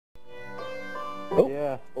Oh,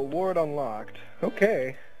 Yeah. award unlocked.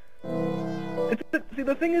 Okay. See,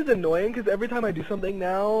 the thing is annoying because every time I do something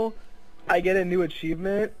now, I get a new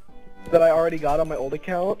achievement that I already got on my old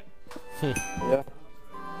account. Yeah.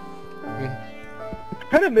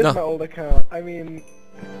 Kind of miss No. my old account. I mean,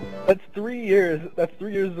 that's 3 years. That's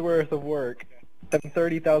 3 years worth of work and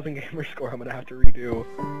 30,000 gamer score I'm gonna have to redo.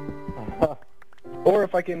 Or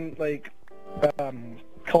if I can like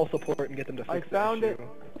call support and get them to fix I found the issue.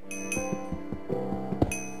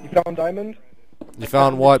 You found Diamond? You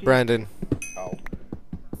found what, Brandon? Oh.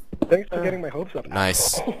 Thanks for getting my hopes up.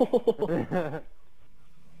 Nice. You're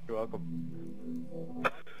welcome.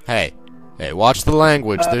 Hey, watch the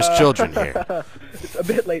language. There's children here. It's a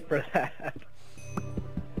bit late for that.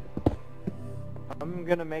 I'm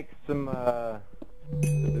gonna make some,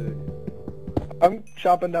 I'm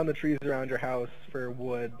chopping down the trees around your house for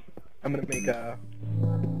wood. I'm gonna make a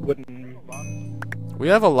wooden box. We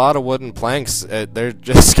have a lot of wooden planks. They're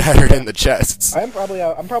just scattered in the chests. I'm probably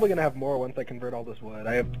gonna have more once I convert all this wood.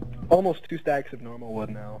 I have almost 2 stacks of normal wood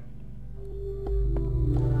now.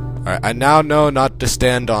 Alright, I now know not to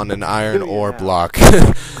stand on an iron Do you ore now? block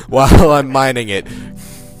while I'm mining it.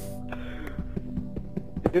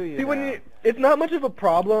 do you See, when now? it's not much of a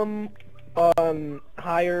problem on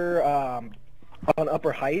higher, on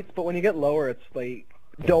upper heights, but when you get lower, it's like,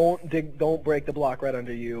 don't break the block right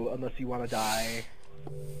under you unless you want to die.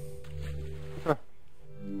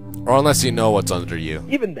 Or unless you know what's under you.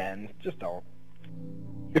 Even then, just don't.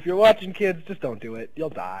 If you're watching, kids, just don't do it. You'll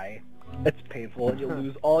die. It's painful, and you'll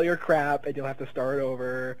lose all your crap, and you'll have to start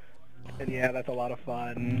over. And yeah, that's a lot of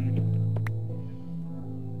fun.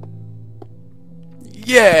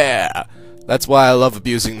 Yeah! That's why I love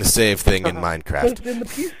abusing the save thing in Minecraft. Because in the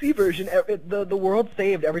PC version, the world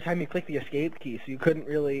saved every time you click the escape key, so you couldn't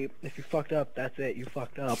really... If you fucked up, that's it. You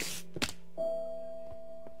fucked up.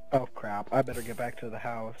 Oh, crap. I better get back to the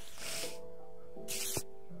house.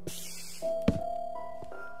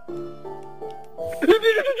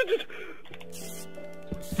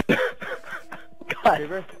 God.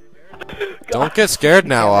 Creeper? Don't get scared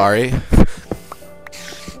now, Ari.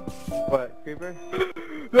 What, Creeper?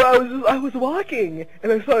 No, I was walking,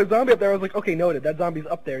 and I saw a zombie up there. I was like, okay, noted. That zombie's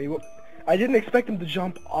up there. I didn't expect him to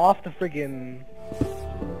jump off the friggin'...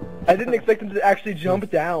 I didn't expect him to actually jump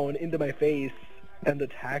down into my face and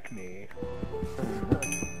attack me.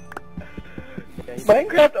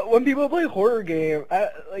 Minecraft, when people play horror game,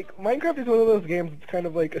 like, Minecraft is one of those games that's kind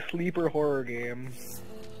of like a sleeper horror game.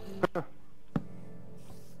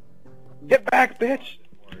 Get back, bitch!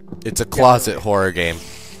 It's a closet horror game.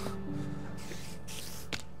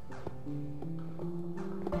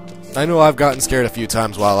 I know I've gotten scared a few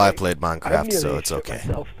times while I played Minecraft, so it's okay.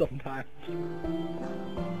 Myself sometimes.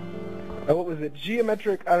 What was it?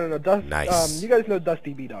 Geometric, I don't know, Dust, Nice. you guys know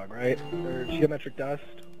Dusty B-Dog, right? Or Geometric Dust?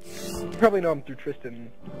 You probably know him through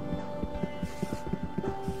Tristan.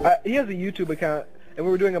 He has a YouTube account, and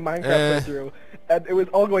we were doing a Minecraft playthrough, and it was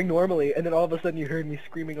all going normally, and then all of a sudden you heard me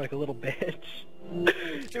screaming like a little bitch.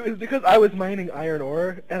 It was because I was mining iron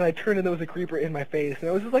ore, and I turned and there was a creeper in my face, and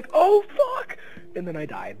I was just like, oh fuck! And then I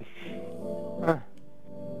died.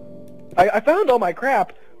 I found all my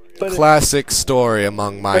crap, but Classic story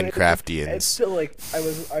among it's Minecraftians. still like,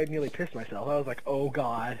 I nearly pissed myself. I was like, oh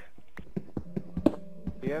god.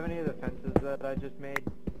 Do you have any of the fences that I just made?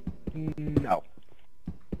 No.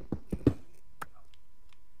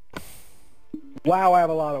 Wow, I have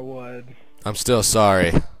a lot of wood. I'm still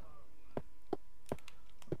sorry.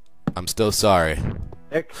 I'm still sorry.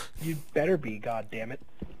 Nick, You better be, goddammit.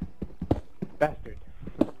 bastard.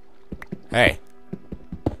 Hey.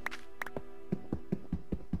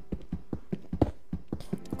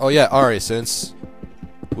 Oh yeah, Ari, since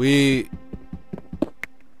we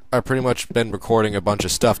are pretty much been recording a bunch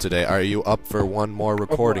of stuff today, are you up for one more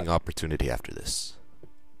recording opportunity after this?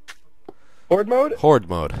 Horde mode? Horde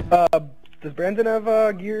mode. Does Brandon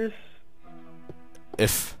have, gears?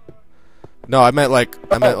 If no, I meant like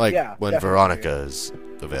yeah, when definitely. Veronica is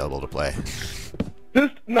available to play.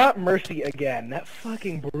 Just not Mercy again. That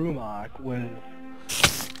fucking Brumok was...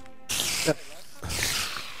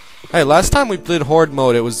 Hey, last time we played Horde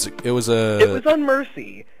mode, it was It was on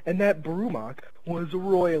Mercy, and that Brumok was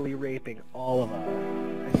royally raping all of us.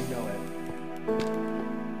 And you know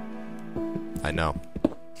it. I know.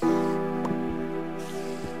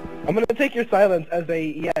 I'm gonna take your silence as a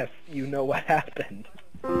yes, you know what happened.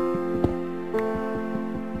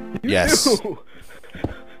 You Yes. knew.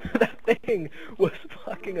 That thing was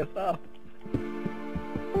fucking us up.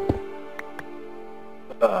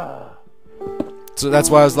 So that's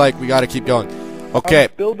why I was like, we gotta keep going. Okay.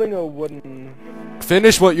 I'm building a wooden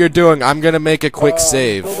Finish what you're doing. I'm gonna make a quick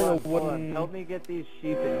save. building a Hold on, wooden... help me get these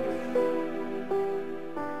sheep in here.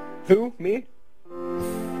 Who? Me?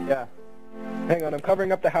 Yeah. Hang on, I'm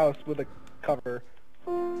covering up the house with a cover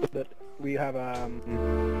so that we have a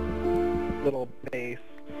little base.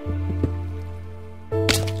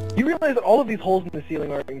 You realize that all of these holes in the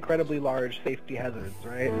ceiling are incredibly large safety hazards,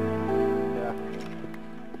 right? Yeah.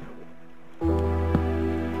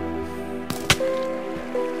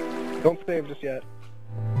 Don't save just yet.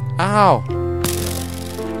 Ow!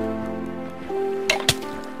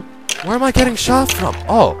 Where am I getting shot from?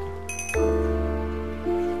 Oh!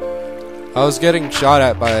 I was getting shot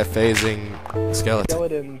at by a phasing skeleton.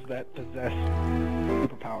 Skeletons that possess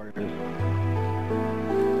superpowers.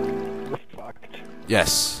 We're fucked.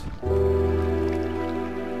 Yes.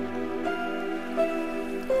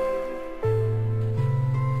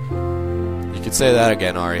 You could say that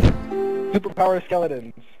again, Ari. Superpower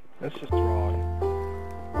skeletons. That's just wrong.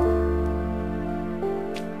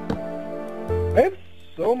 I have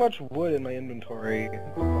so much wood in my inventory.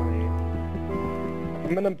 It's funny.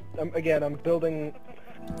 I'm building...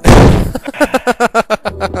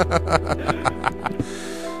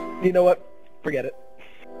 You know what? Forget it.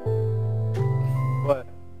 What?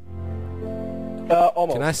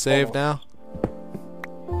 Almost. Can I save almost. now?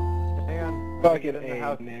 Hang on. Fucking Get in the A,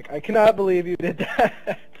 house. Nick. I cannot believe you did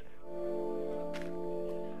that.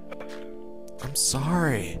 I'm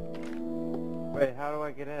sorry. Wait, how do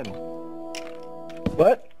I get in?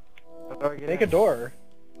 What? How do I get Make in? a door.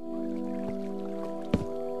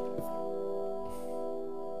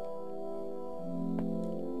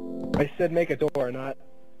 I said make a door, not...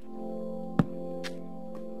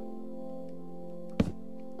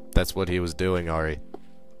 That's what he was doing, Ari.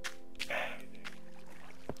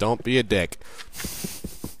 Don't be a dick.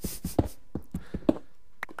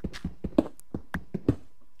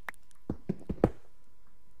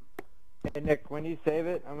 Hey Nick, when you save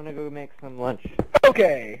it, I'm gonna go make some lunch.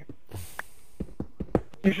 Okay.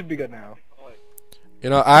 You should be good now. You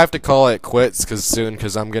know, I have to call it quits soon,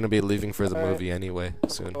 because I'm going to be leaving for the Alright. movie anyway,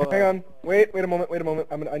 soon. Hang on. Wait a moment.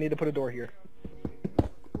 I need to put a door here.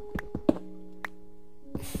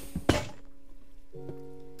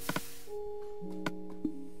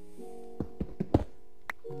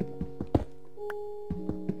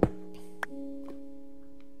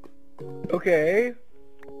 Okay.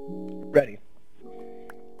 Ready.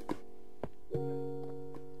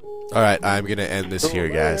 Alright, I'm going to end this here,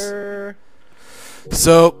 guys. Where-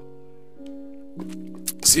 So,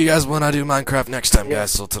 see you guys when I do Minecraft next time,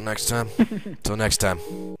 guys. So, till next time. Till next time.